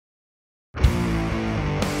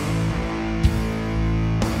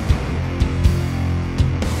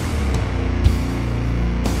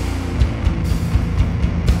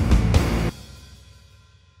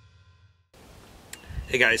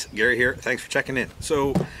Hey guys, Gary here. Thanks for checking in.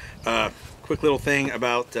 So, quick little thing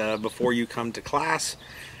about before you come to class,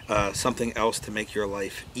 something else to make your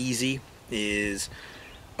life easy is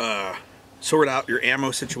sort out your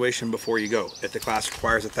ammo situation before you go. If the class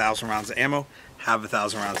requires 1,000 rounds of ammo, have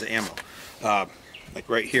 1,000 rounds of ammo. Like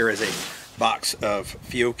right here is a box of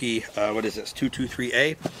Fiocchi, what is this,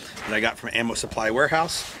 223A that I got from Ammo Supply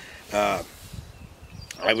Warehouse. I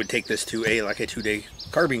would take this to a 2-day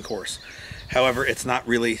carbine course. However, it's not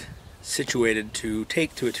really situated to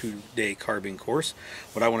take to a 2-day carbine course.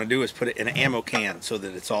 What I want to do is put it in an ammo can so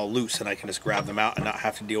that it's all loose and I can just grab them out and not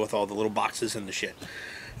have to deal with all the little boxes and the shit.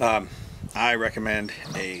 I recommend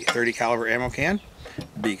a 30 caliber ammo can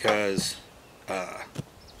because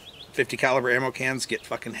 50 caliber ammo cans get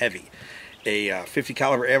fucking heavy. A 50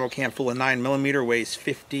 caliber ammo can full of 9mm weighs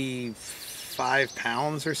 55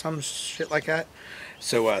 pounds or some shit like that.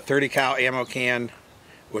 So a 30 cal ammo can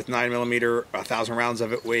with 9mm, 1,000 rounds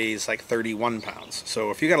of it weighs like 31 pounds.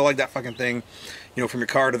 So if you gotta lug that fucking thing, you know, from your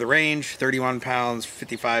car to the range, 31 pounds,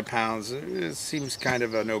 55 pounds, it seems kind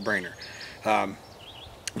of a no-brainer.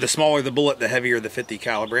 The smaller the bullet, the heavier the 50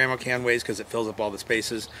 caliber ammo can weighs because it fills up all the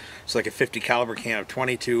spaces. So like a 50 caliber can of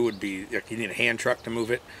 22 would be, like, you need a hand truck to move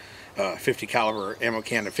it. 50 caliber ammo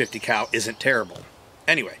can of 50 cal isn't terrible.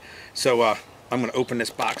 Anyway, so I'm gonna open this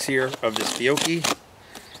box here of this Fiocchi,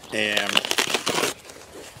 and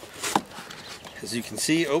as you can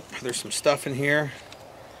see, oh, there's some stuff in here,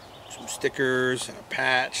 some stickers and a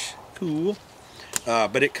patch, cool.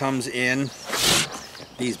 But it comes in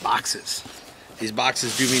these boxes. These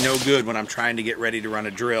boxes do me no good when I'm trying to get ready to run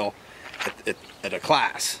a drill at a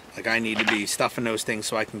class. Like, I need to be stuffing those things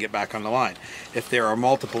so I can get back on the line. If there are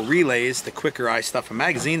multiple relays, the quicker I stuff a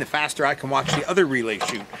magazine, the faster I can watch the other relay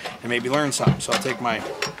shoot and maybe learn something. So I'll take my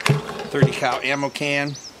 30 cal ammo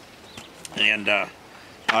can and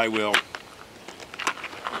I will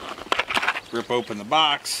rip open the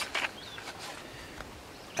box.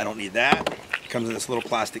 I don't need that. It comes in this little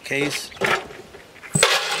plastic case.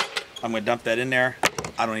 I'm going to dump that in there.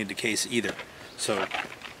 I don't need the case either. So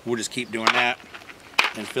we'll just keep doing that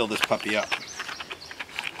and fill this puppy up.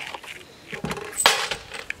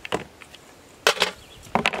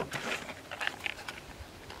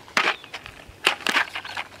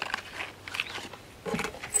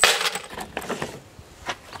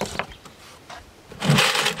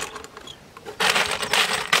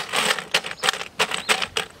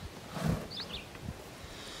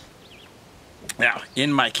 Now,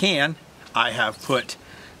 in my can, I have put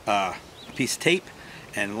a piece of tape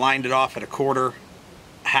and lined it off at 1/4,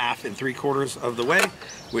 1/2, and 3/4 of the way,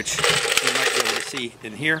 which you might be able to see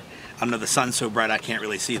in here. I know the sun's so bright I can't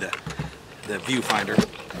really see the viewfinder.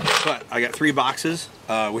 But I got 3 boxes,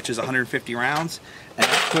 which is 150 rounds, and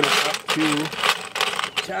I put it up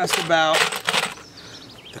to just about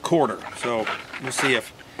the 1/4. So we'll see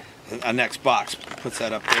if a next box puts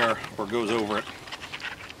that up there or goes over it.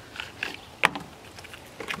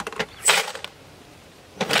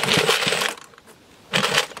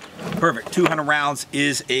 Perfect. 200 rounds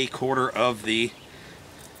is 1/4 of the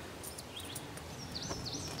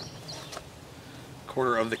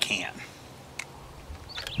can.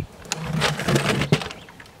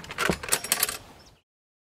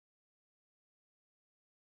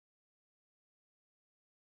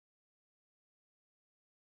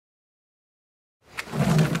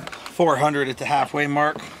 $400 at the halfway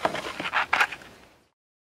mark.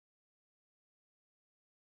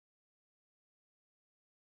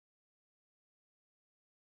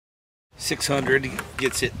 $600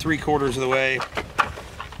 gets it 3/4 of the way.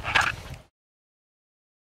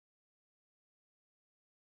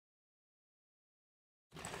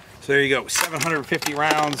 So there you go, 750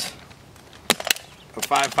 rounds of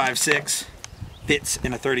 5.56 fits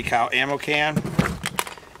in a 30 cal ammo can,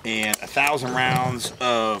 and 1,000 rounds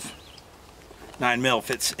of 9mm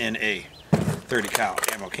fits in a 30 cal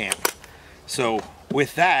ammo can. So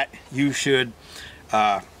with that, you should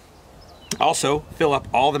also fill up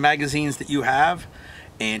all the magazines that you have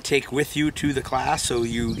and take with you to the class so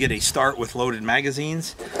you get a start with loaded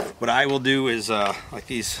magazines. What I will do is, like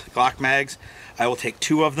these Glock mags, I will take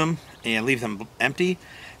 2 of them and leave them empty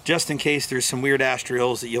just in case there's some weird ass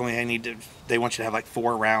drills that you only need to, they want you to have like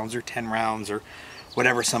 4 rounds or 10 rounds or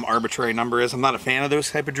whatever some arbitrary number is. I'm not a fan of those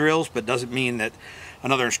type of drills, but doesn't mean that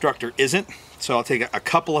another instructor isn't. So I'll take a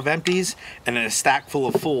couple of empties and then a stack full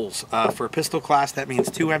of fulls. For a pistol class, that means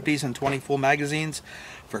 2 empties and 20 full magazines.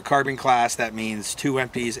 For a carbine class, that means 2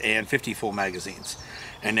 empties and 50 full magazines.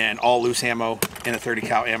 And then all loose ammo in a 30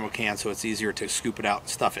 cal ammo can, so it's easier to scoop it out and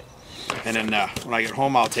stuff it. And then when I get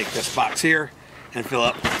home, I'll take this box here and fill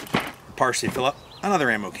up, partially fill up, another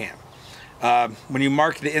ammo can. When you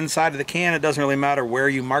mark the inside of the can, it doesn't really matter where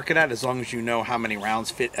you mark it at, as long as you know how many rounds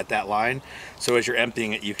fit at that line. So as you're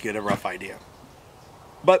emptying it, you can get a rough idea.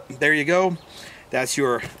 But there you go. That's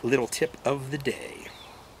your little tip of the day.